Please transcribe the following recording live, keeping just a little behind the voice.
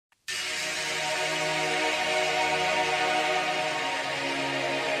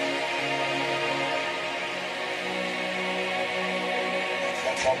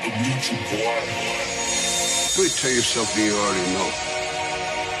Let me tell you something you already know.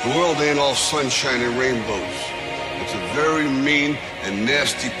 The world ain't all sunshine and rainbows. It's a very mean and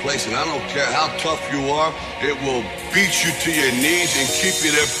nasty place, and I don't care how tough you are, it will beat you to your knees and keep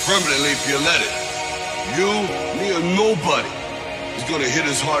you there permanently if you let it. You, me, or nobody is gonna hit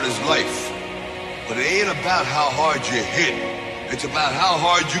as hard as life. But it ain't about how hard you hit. It's about how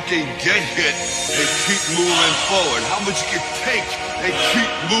hard you can get hit and keep moving forward. How much you can take and keep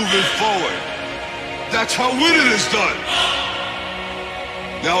moving forward. That's how winning is done.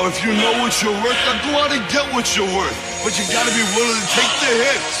 Now, if you know what you're worth, then go out and get what you're worth. But you gotta be willing to take the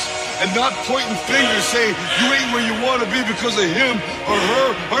hits and not pointing fingers saying you ain't where you wanna be because of him or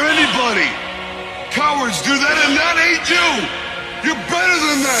her or anybody. Cowards do that, and that ain't you. You're better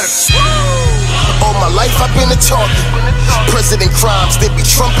than that. All my life I've been a target. President crimes, they be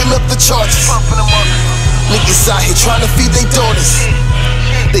trumping up the charges. Niggas out here trying to feed their daughters.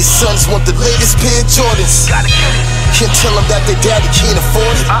 They sons want the latest pair of Jordans. Can't tell them that their daddy can't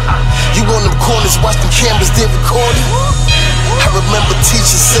afford it. You on them corners, watch them cameras, they recording. I remember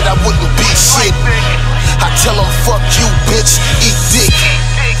teachers said I wouldn't be shit. I tell them fuck you bitch, eat dick.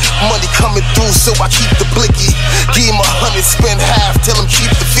 Money coming through, so I keep the blicky. Give him 100, spend half, tell him keep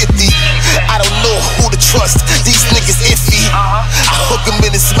the 50. I don't know who to trust, these niggas iffy. I hook him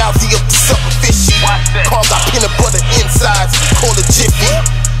in his mouth, he up to something fishy. Car got peanut butter insides, call it Jiffy.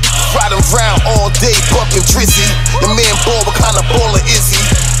 Ride around all day, bumping Drizzy. The man ball, what kind of baller is he?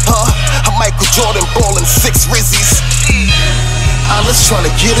 I'm Michael Jordan ballin' 6 Rizzies. I'm just trying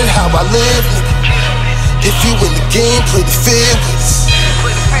to get it how I live, nigga. If you in the game, play the fair ways.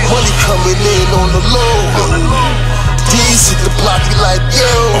 Money coming in on the low. These hit the block, be like,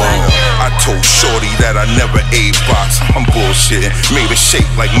 yo. I told Shorty that I never ate box. I'm bullshitting, made a shape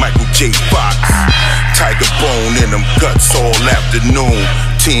like Michael J. Fox. Tiger bone in them guts all afternoon.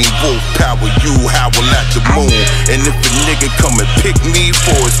 Team Wolf power, you howl at the moon. And if a nigga come and pick me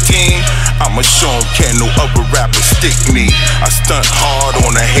for his team, I'ma show him can no other rapper stick me. I stunt hard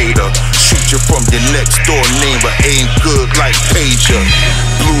on a hater, shoot you from your next door neighbor. Ain't good like Pager.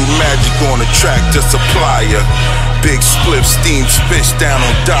 Blue magic on the track, just supply ya. Big split, steam fish down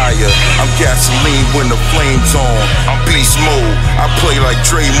on Dyer. I'm gasoline when the flame's on. I'm beast mode, I play like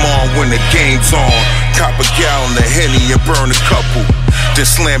Draymond when the game's on. Cop a gallon of Henny and burn a couple. Then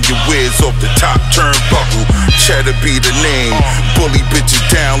slam your whiz off the top turnbuckle. Cheddar be the name. Bully bitches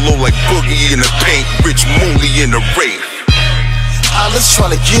down low like Boogie in the paint. Rich Mooley in the rape. I'm just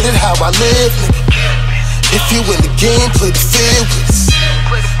trying to get it how I live, nigga. If you in the game, play the fair ways.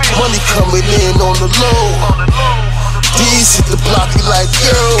 Money coming in on the low. These hit the block, be like,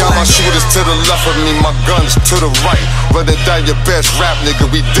 yo. Got my shooters to the left of me, my guns to the right. Run it down your best rap, nigga,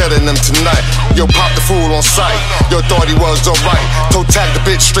 we deadin' them tonight. Yo, pop the fool on sight, yo, thought he was alright. Toe tag the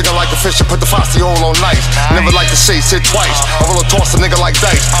bitch, string her like a fish and put the Fosse hole on nice. Never like to say, sit twice, I roll a toss a nigga like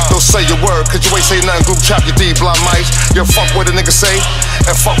dice. Don't say your word, cause you ain't say nothing, group trap your D, blind mice. Yo, fuck what a nigga say,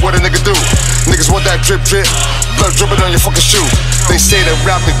 and fuck what a nigga do. Niggas want that drip drip, blood dripping on your fucking shoe. They say that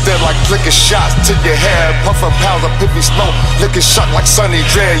rap is dead like flicking shots to your head. Puffin' pounds of piffy smoke, licking shot like Sunny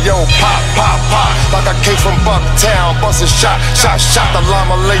Dread. Yo, pop, pop, pop, like I came from Bucktown. Bustin' shot, shot, shot, the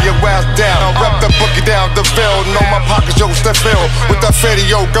llama lay your ass down. Rep the boogie down the bill, know my pockets, yo, step ill. With that fatty,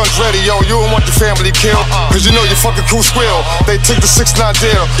 yo, guns ready, yo, you don't want your family killed. Cause you know your fucking crew squill. They took the 6-9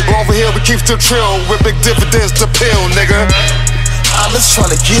 deal, but over here we keep still trill. With big dividends to peel, nigga. I'm just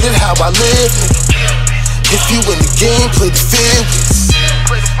trying to get it how I live, nigga. If you in the game, play the fair ways.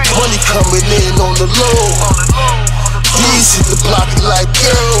 Money coming in on the low. These hit the block, be like,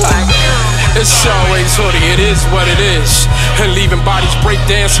 yo. It's always hoodie, it is what it is. And leaving bodies break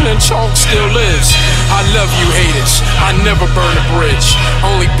dancing and chalk still lives. I love you haters, I never burn a bridge.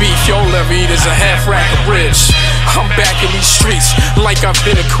 Only beef you'll ever eat is a half rack of ribs. I'm back in these streets like I've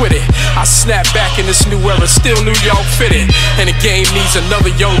been acquitted. I snap back in this new era, still New York fitted. And the game needs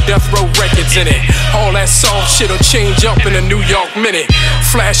another Young Death Row Records in it. All that soft shit'll change up in a New York minute.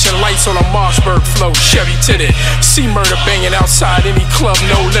 Flashing lights on a Mossberg flow, Chevy tinted. See murder banging outside any club,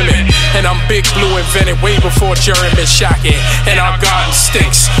 no limit. And I'm Big Blue invented way before Jeremy shocking. And our garden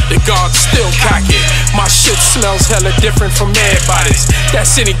stinks, the guards still cock it. My shit smells hella different from everybody's.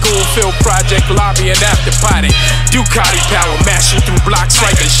 That's any Goonfield project lobby and after party. Ducati power mashing through blocks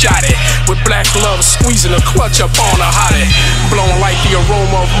like a shot it. With black gloves squeezing a clutch up on a hottie. Blowing like the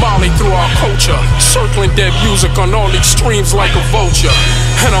aroma of Molly through our culture. Circling dead music on all extremes like a vulture.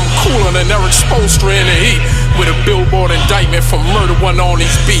 And I'm cooler than Eric Spoelstra in the heat. With a Billboard indictment for murder one on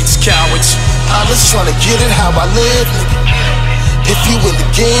these beats, cowards. I'm just trying to get it how I live, nigga. If you in the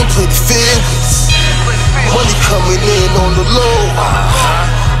game, play the fair ways. Money coming in on the low.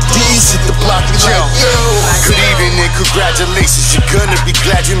 D's hit the block, you like, yo. Good evening and congratulations. You're gonna be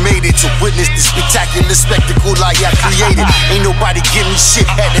glad you made it to witness the spectacular spectacle I created. Ain't nobody give me shit,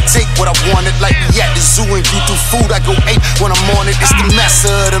 had to take what I wanted. Like we at the zoo and you do food, I go ape when I'm on it. It's the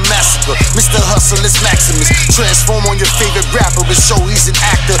master of the massacre, Mr. Hustle is Maximus. Transform on your favorite rapper and show he's an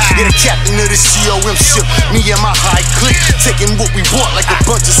actor. Yeah, the captain of the COM ship, me and my high clique, taking what we want like a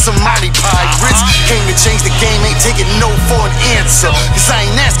bunch of Somali pirates. Came to change the game, ain't taking no for an answer. Cause I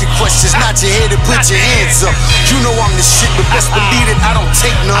ain't asking questions, nod your head and put your hands up. You know I'm the shit, but best believe it, I don't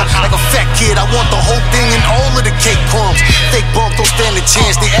take none. Like a fat kid, I want the whole thing and all of the cake crumbs. Fake bump, don't stand a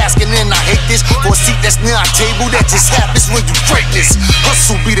chance, they asking and I hate this. For a seat that's near our table, that just happens when you greatness.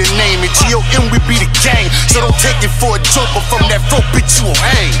 Hustle be the name and G.O.M. we be the gang. So don't take it for a joke, but from that rope bitch you will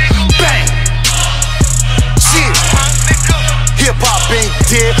hang. Bang! Shit! Hip-hop ain't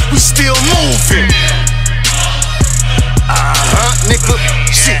dead, we still moving. Nigga,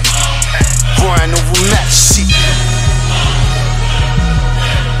 shit. Grind over Mac shit.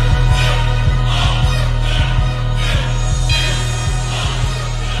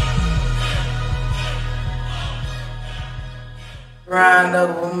 Grind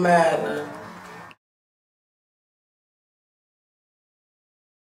over Mac.